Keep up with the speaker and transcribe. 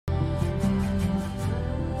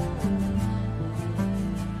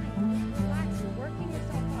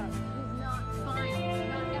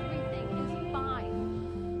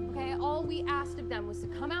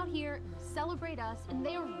come out here and celebrate us, and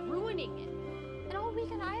they are ruining it. And all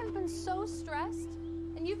weekend I have been so stressed,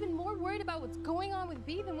 and you've been more worried about what's going on with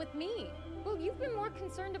Bea than with me. Well, you've been more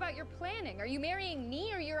concerned about your planning. Are you marrying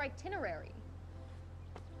me or your itinerary?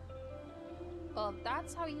 Well, if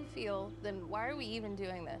that's how you feel, then why are we even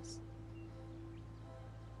doing this?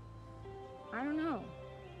 I don't know.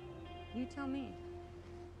 You tell me.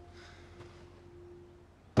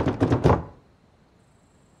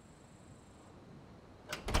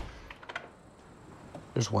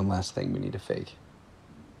 There's one last thing we need to fake.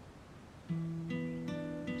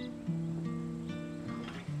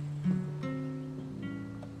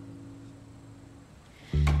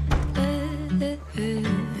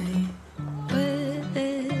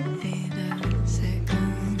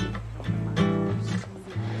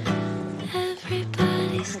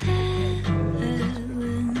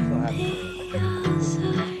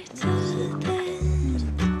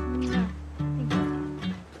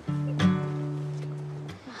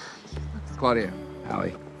 Claudia,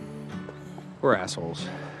 Allie, we're assholes.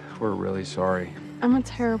 We're really sorry. I'm a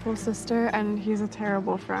terrible sister, and he's a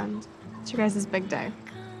terrible friend. It's your guys' big day.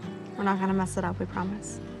 We're not gonna mess it up, we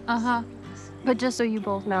promise. Uh-huh. But just so you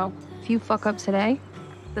both know, if you fuck up today,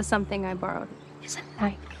 the something I borrowed is a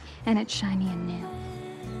knife, and it's shiny and new.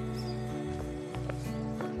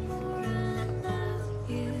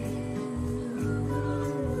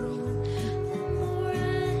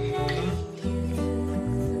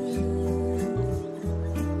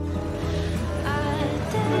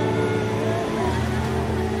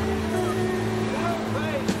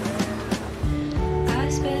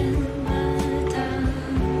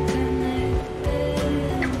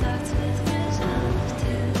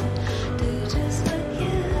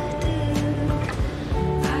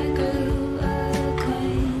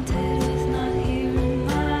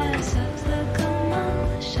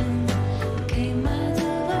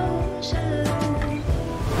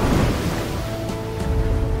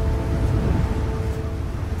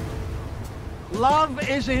 Love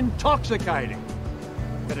is intoxicating.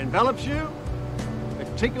 It envelops you,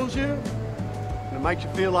 it tickles you, and it makes you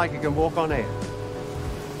feel like you can walk on air.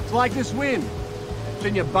 It's like this wind. It's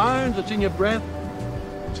in your bones, it's in your breath,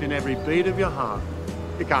 it's in every beat of your heart.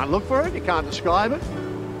 You can't look for it, you can't describe it,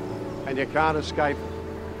 and you can't escape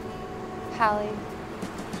it. Hallie,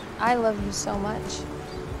 I love you so much,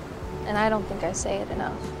 and I don't think I say it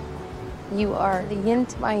enough. You are the yin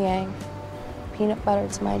to my yang, peanut butter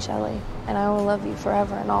to my jelly, and I will love you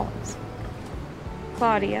forever and always.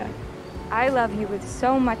 Claudia, I love you with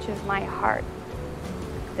so much of my heart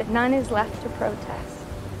that none is left to protest.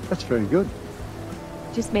 That's very good.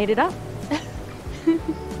 Just made it up.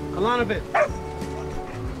 Come on a bit.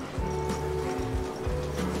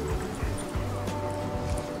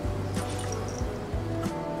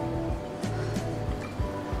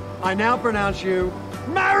 I now pronounce you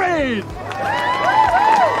married!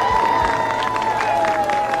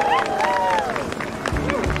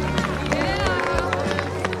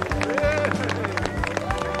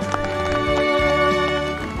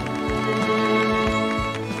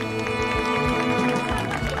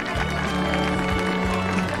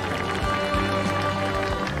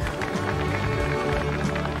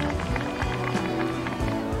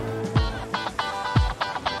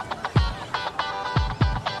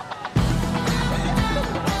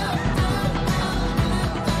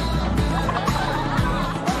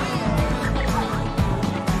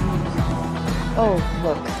 Oh,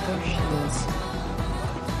 look, there she is.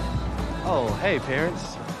 Oh, hey,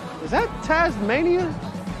 parents. Is that Tasmania?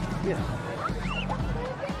 Yeah.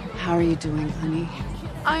 How are you doing, honey?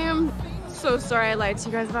 I am so sorry I lied to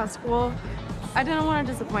you guys about school. I didn't want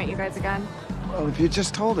to disappoint you guys again. Well, if you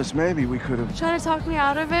just told us, maybe we could have... Trying to talk me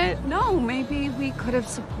out of it? No, maybe we could have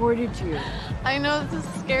supported you. I know this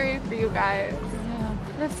is scary for you guys. Yeah.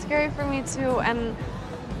 But it's scary for me too, and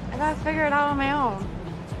I gotta figure it out on my own.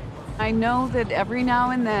 I know that every now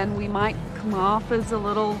and then we might come off as a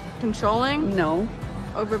little... Controlling? No.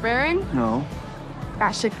 Overbearing? No.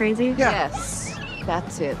 Batshit crazy? Yeah. Yes,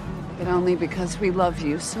 that's it. But only because we love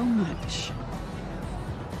you so much.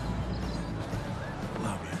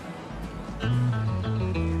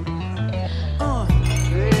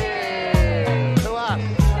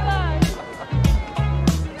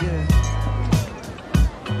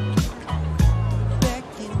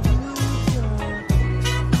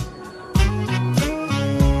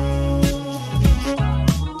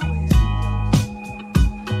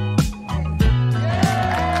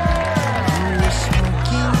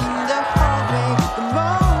 Smoking the heartbreak, the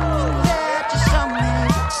moment that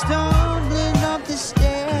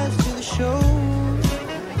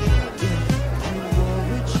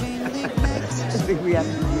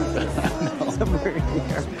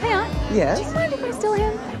Bea? Yes? Do you mind if I steal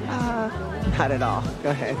him? Not at all. Go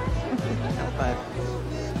ahead. But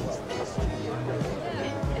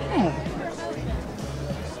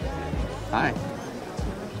Hi.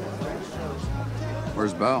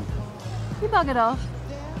 Where's Bo? He buggered off.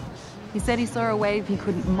 He said he saw a wave he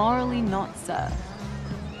couldn't morally not surf.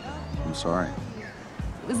 I'm sorry.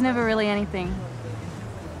 It was never really anything.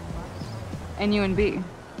 And you and Bea.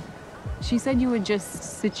 She said you were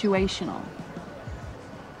just situational.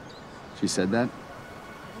 She said that?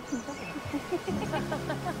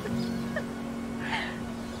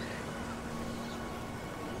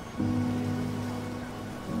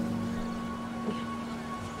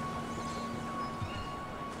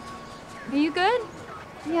 Are you good?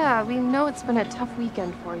 Yeah, we know it's been a tough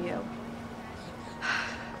weekend for you.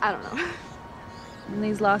 I don't know. And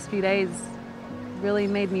these last few days really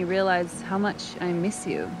made me realize how much I miss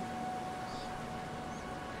you.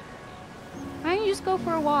 Why don't you just go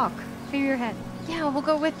for a walk? Clear your head. Yeah, we'll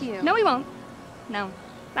go with you. No, we won't. No.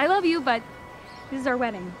 I love you, but this is our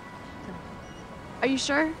wedding. Are you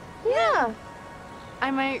sure? Yeah. I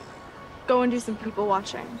might go and do some people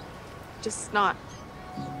watching. Just not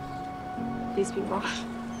these people.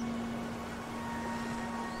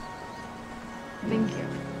 Thank you.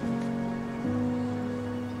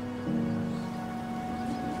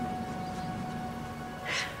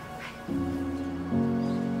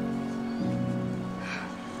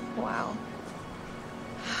 Wow.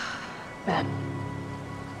 Ben.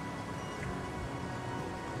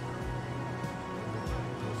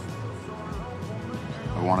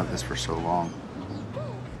 I wanted this for so long.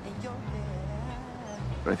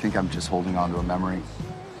 But I think I'm just holding on to a memory.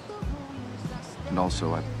 And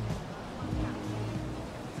also,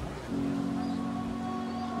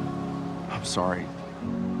 I'm sorry.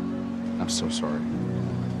 I'm so sorry.